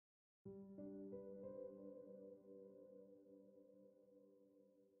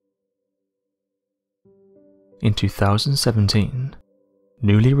In 2017,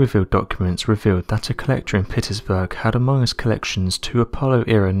 newly revealed documents revealed that a collector in Pittsburgh had among his collections 2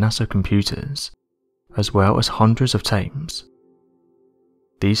 Apollo-era NASA computers, as well as hundreds of tapes.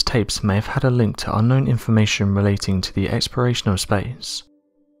 These tapes may have had a link to unknown information relating to the exploration of space,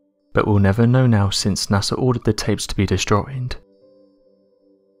 but we'll never know now since NASA ordered the tapes to be destroyed.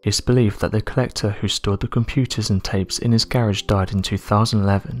 It's believed that the collector who stored the computers and tapes in his garage died in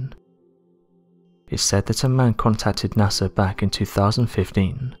 2011. It's said that a man contacted NASA back in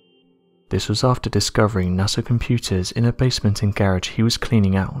 2015. This was after discovering NASA computers in a basement and garage he was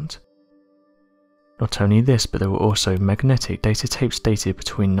cleaning out. Not only this, but there were also magnetic data tapes dated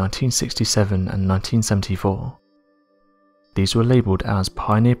between 1967 and 1974. These were labelled as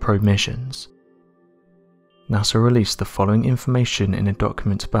Pioneer probe missions. NASA released the following information in a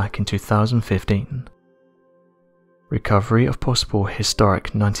document back in 2015. Recovery of possible historic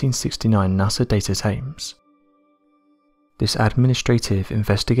 1969 NASA data tapes. This administrative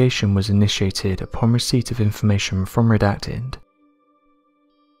investigation was initiated upon receipt of information from Redacted.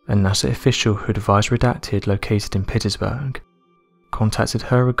 A NASA official who advised Redacted, located in Pittsburgh, contacted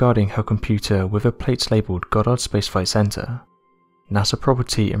her regarding her computer with a plate labelled Goddard Space Flight Center, NASA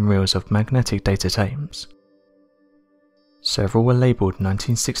property and reels of magnetic data tapes. Several were labelled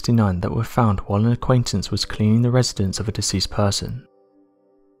 1969 that were found while an acquaintance was cleaning the residence of a deceased person.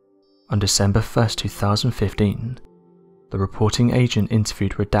 On December 1, 2015, the reporting agent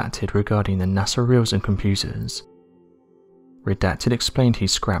interviewed Redacted regarding the NASA reels and computers. Redacted explained he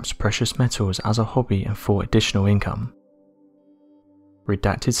scraps precious metals as a hobby and for additional income.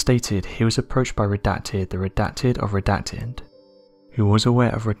 Redacted stated he was approached by Redacted, the Redacted of Redacted, who was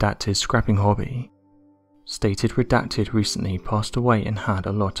aware of Redacted's scrapping hobby. Stated Redacted recently passed away and had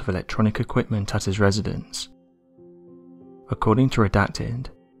a lot of electronic equipment at his residence. According to Redacted,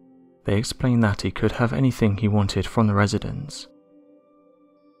 they explained that he could have anything he wanted from the residence.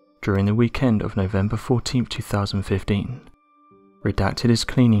 During the weekend of November 14, 2015, Redacted is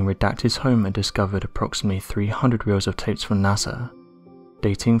cleaning Redacted's home and discovered approximately 300 reels of tapes from NASA,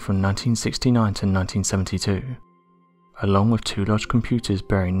 dating from 1969 to 1972, along with 2 large computers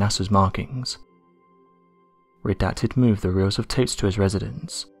bearing NASA's markings. Redacted moved the reels of tapes to his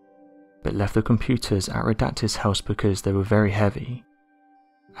residence, but left the computers at Redacted's house because they were very heavy,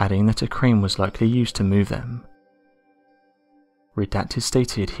 adding that a crane was likely used to move them. Redacted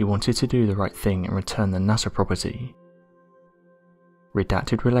stated he wanted to do the right thing and return the NASA property.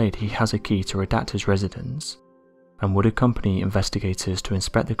 Redacted relayed he has a key to Redacted's residence, and would accompany investigators to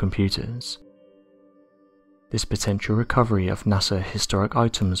inspect the computers. This potential recovery of NASA historic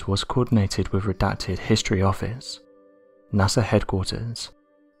items was coordinated with Redacted History Office, NASA headquarters.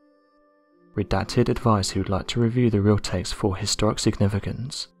 Redacted advised he would like to review the reel tapes for historic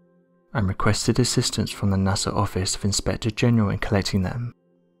significance, and requested assistance from the NASA Office of Inspector General in collecting them.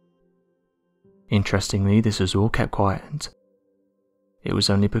 Interestingly, this was all kept quiet. It was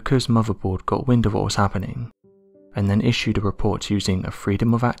only because Motherboard got wind of what was happening, and then issued a report using a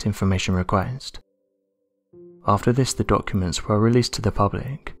Freedom of Act information request. After this, the documents were released to the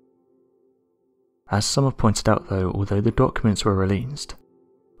public. As some have pointed out though, although the documents were released,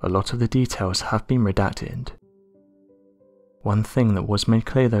 a lot of the details have been redacted. One thing that was made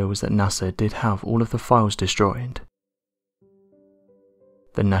clear though was that NASA did have all of the files destroyed.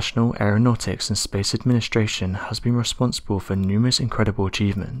 The National Aeronautics and Space Administration has been responsible for numerous incredible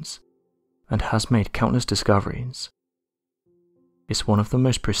achievements, and has made countless discoveries. It's one of the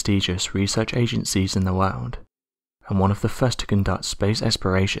most prestigious research agencies in the world, and one of the first to conduct space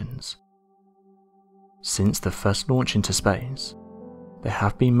explorations. Since the first launch into space, there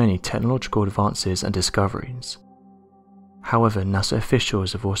have been many technological advances and discoveries. However, NASA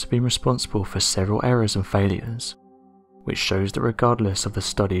officials have also been responsible for several errors and failures, which shows that regardless of the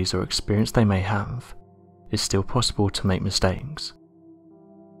studies or experience they may have, it's still possible to make mistakes.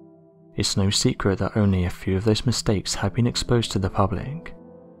 It's no secret that only a few of those mistakes have been exposed to the public.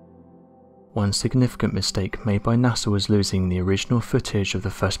 One significant mistake made by NASA was losing the original footage of the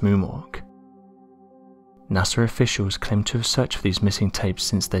first moonwalk. NASA officials claim to have searched for these missing tapes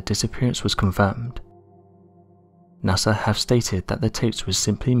since their disappearance was confirmed. NASA have stated that the tapes were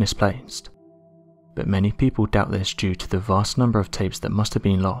simply misplaced, but many people doubt this due to the vast number of tapes that must have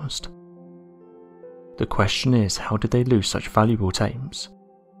been lost. The question is, how did they lose such valuable tapes?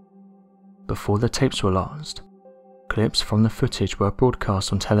 Before the tapes were lost, clips from the footage were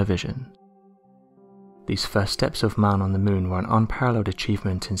broadcast on television. These first steps of man on the moon were an unparalleled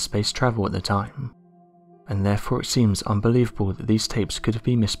achievement in space travel at the time, and therefore it seems unbelievable that these tapes could have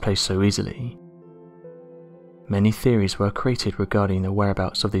been misplaced so easily. Many theories were created regarding the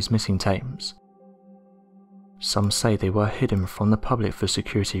whereabouts of these missing tapes. Some say they were hidden from the public for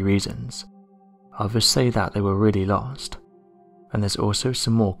security reasons, others say that they were really lost, and there's also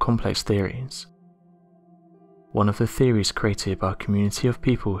some more complex theories. One of the theories created by a community of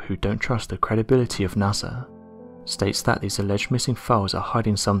people who don't trust the credibility of NASA states that these alleged missing files are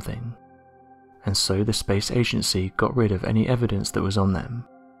hiding something, and so the space agency got rid of any evidence that was on them.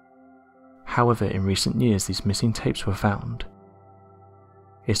 However, in recent years these missing tapes were found.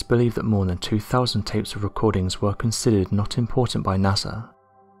 It's believed that more than 2,000 tapes of recordings were considered not important by NASA,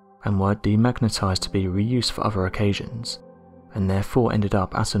 and were demagnetized to be reused for other occasions, and therefore ended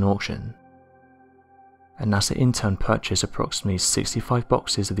up at an auction. A NASA intern purchased approximately 65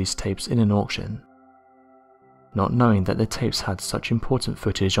 boxes of these tapes in an auction. Not knowing that the tapes had such important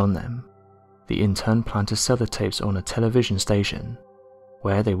footage on them, the intern planned to sell the tapes on a television station,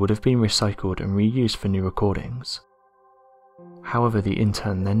 where they would have been recycled and reused for new recordings. However, the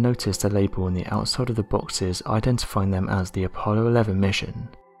intern then noticed a label on the outside of the boxes identifying them as the Apollo 11 mission.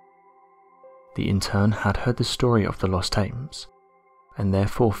 The intern had heard the story of the lost tapes, and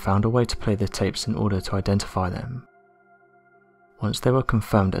therefore found a way to play the tapes in order to identify them. Once they were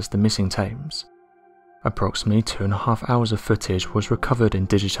confirmed as the missing tapes, approximately 2.5 hours of footage was recovered and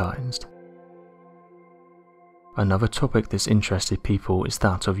digitized. Another topic that's interested people is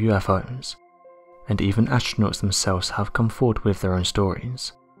that of UFOs, and even astronauts themselves have come forward with their own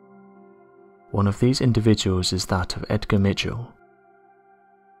stories. One of these individuals is that of Edgar Mitchell.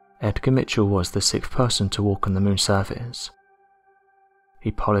 Edgar Mitchell was the 6th person to walk on the moon's surface.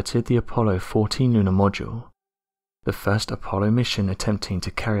 He piloted the Apollo 14 lunar module, the first Apollo mission attempting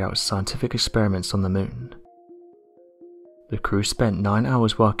to carry out scientific experiments on the moon. The crew spent 9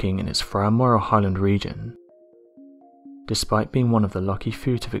 hours working in its Faramora Highland region. Despite being one of the lucky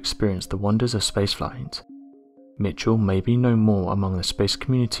few to have experienced the wonders of spaceflight, Mitchell may be known more among the space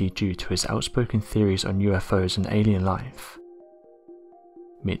community due to his outspoken theories on UFOs and alien life.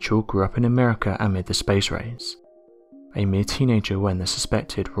 Mitchell grew up in America amid the space race, a mere teenager when the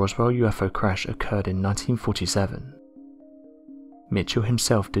suspected Roswell UFO crash occurred in 1947. Mitchell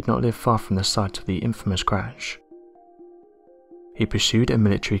himself did not live far from the site of the infamous crash. He pursued a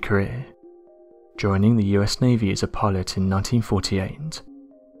military career, joining the US Navy as a pilot in 1948,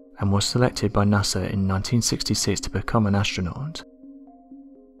 and was selected by NASA in 1966 to become an astronaut.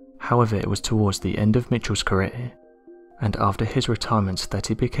 However, it was towards the end of Mitchell's career, and after his retirement, that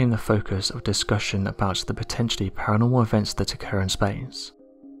he became the focus of discussion about the potentially paranormal events that occur in space,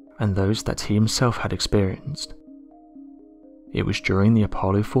 and those that he himself had experienced. It was during the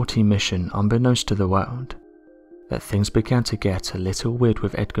Apollo 14 mission, unbeknownst to the world, that things began to get a little weird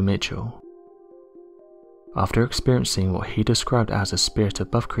with Edgar Mitchell. After experiencing what he described as a spirit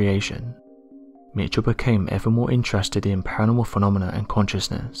above creation, Mitchell became ever more interested in paranormal phenomena and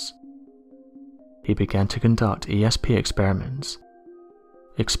consciousness. He began to conduct ESP experiments,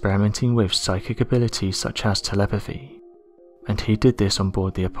 experimenting with psychic abilities such as telepathy, and he did this on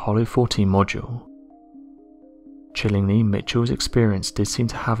board the Apollo 14 module. Chillingly, Mitchell's experience did seem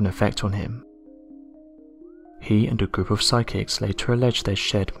to have an effect on him. He and a group of psychics later alleged they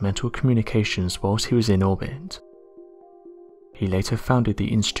shared mental communications whilst he was in orbit. He later founded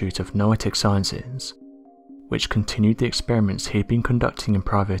the Institute of Noetic Sciences, which continued the experiments he had been conducting in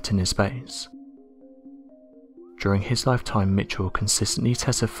private in his space. During his lifetime, Mitchell consistently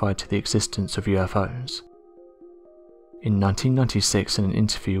testified to the existence of UFOs. In 1996, in an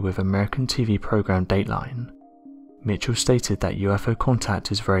interview with American TV program Dateline, Mitchell stated that UFO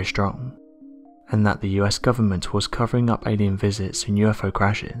contact is very strong, and that the US government was covering up alien visits and UFO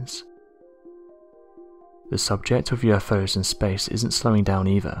crashes. The subject of UFOs in space isn't slowing down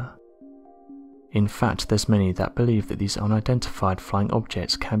either. In fact, there's many that believe that these unidentified flying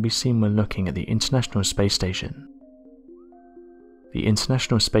objects can be seen when looking at the International Space Station. The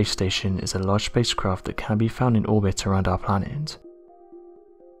International Space Station is a large spacecraft that can be found in orbit around our planet.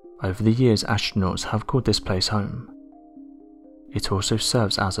 Over the years, astronauts have called this place home. It also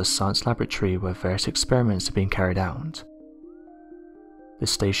serves as a science laboratory where various experiments are being carried out. The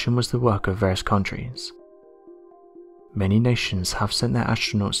station was the work of various countries. Many nations have sent their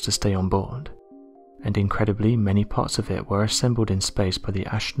astronauts to stay on board, and incredibly many parts of it were assembled in space by the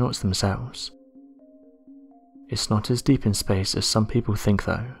astronauts themselves. It's not as deep in space as some people think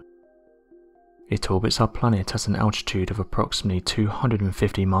though. It orbits our planet at an altitude of approximately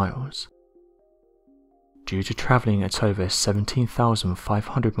 250 miles. Due to travelling at over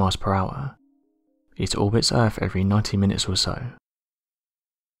 17,500 miles per hour, it orbits Earth every 90 minutes or so.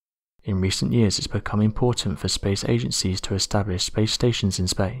 In recent years, it's become important for space agencies to establish space stations in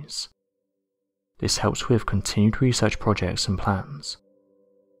space. This helps with continued research projects and plans.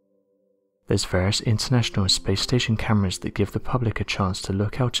 There's various International Space Station cameras that give the public a chance to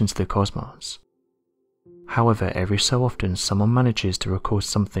look out into the cosmos. However, every so often someone manages to record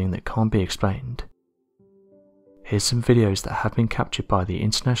something that can't be explained. Here's some videos that have been captured by the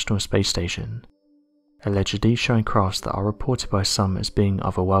International Space Station, allegedly showing crafts that are reported by some as being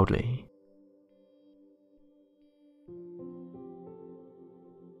otherworldly.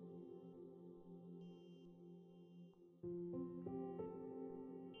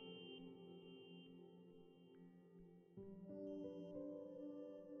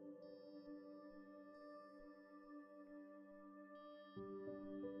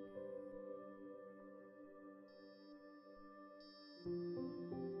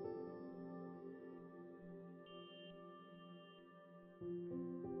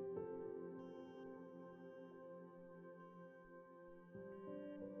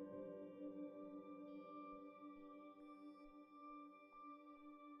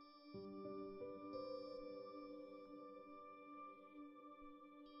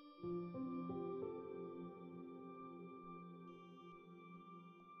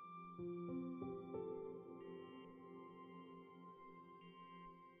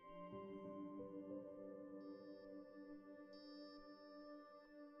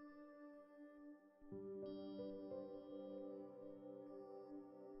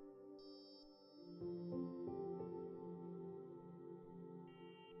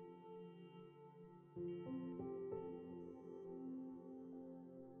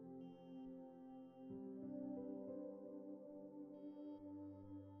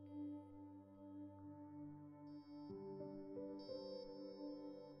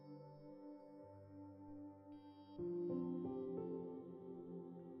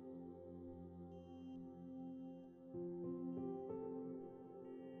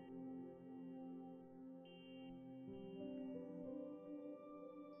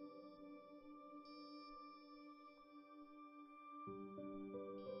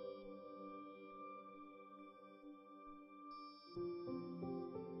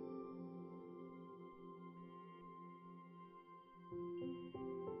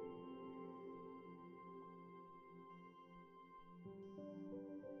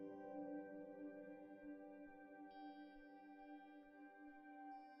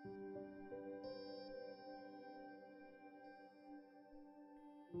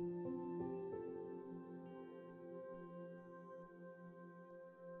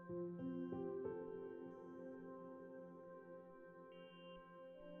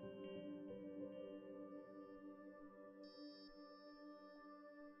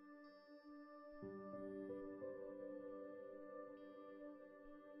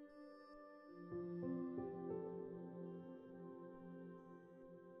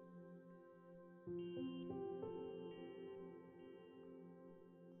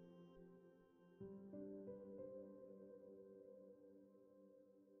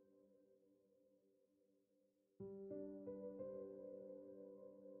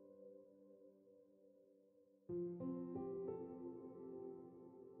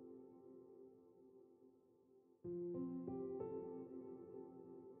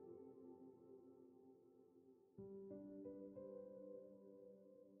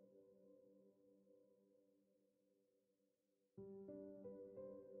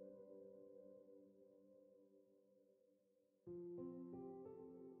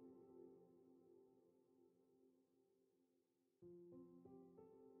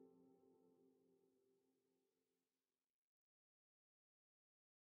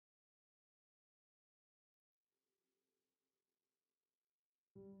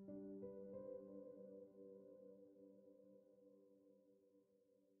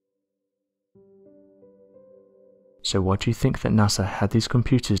 So why do you think that NASA had these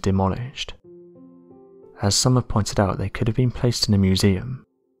computers demolished? As some have pointed out, they could have been placed in a museum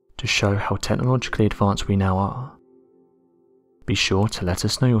to show how technologically advanced we now are. Be sure to let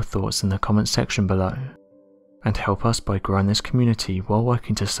us know your thoughts in the comments section below, and help us by growing this community while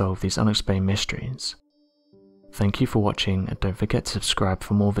working to solve these unexplained mysteries. Thank you for watching, and don't forget to subscribe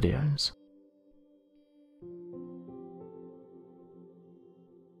for more videos.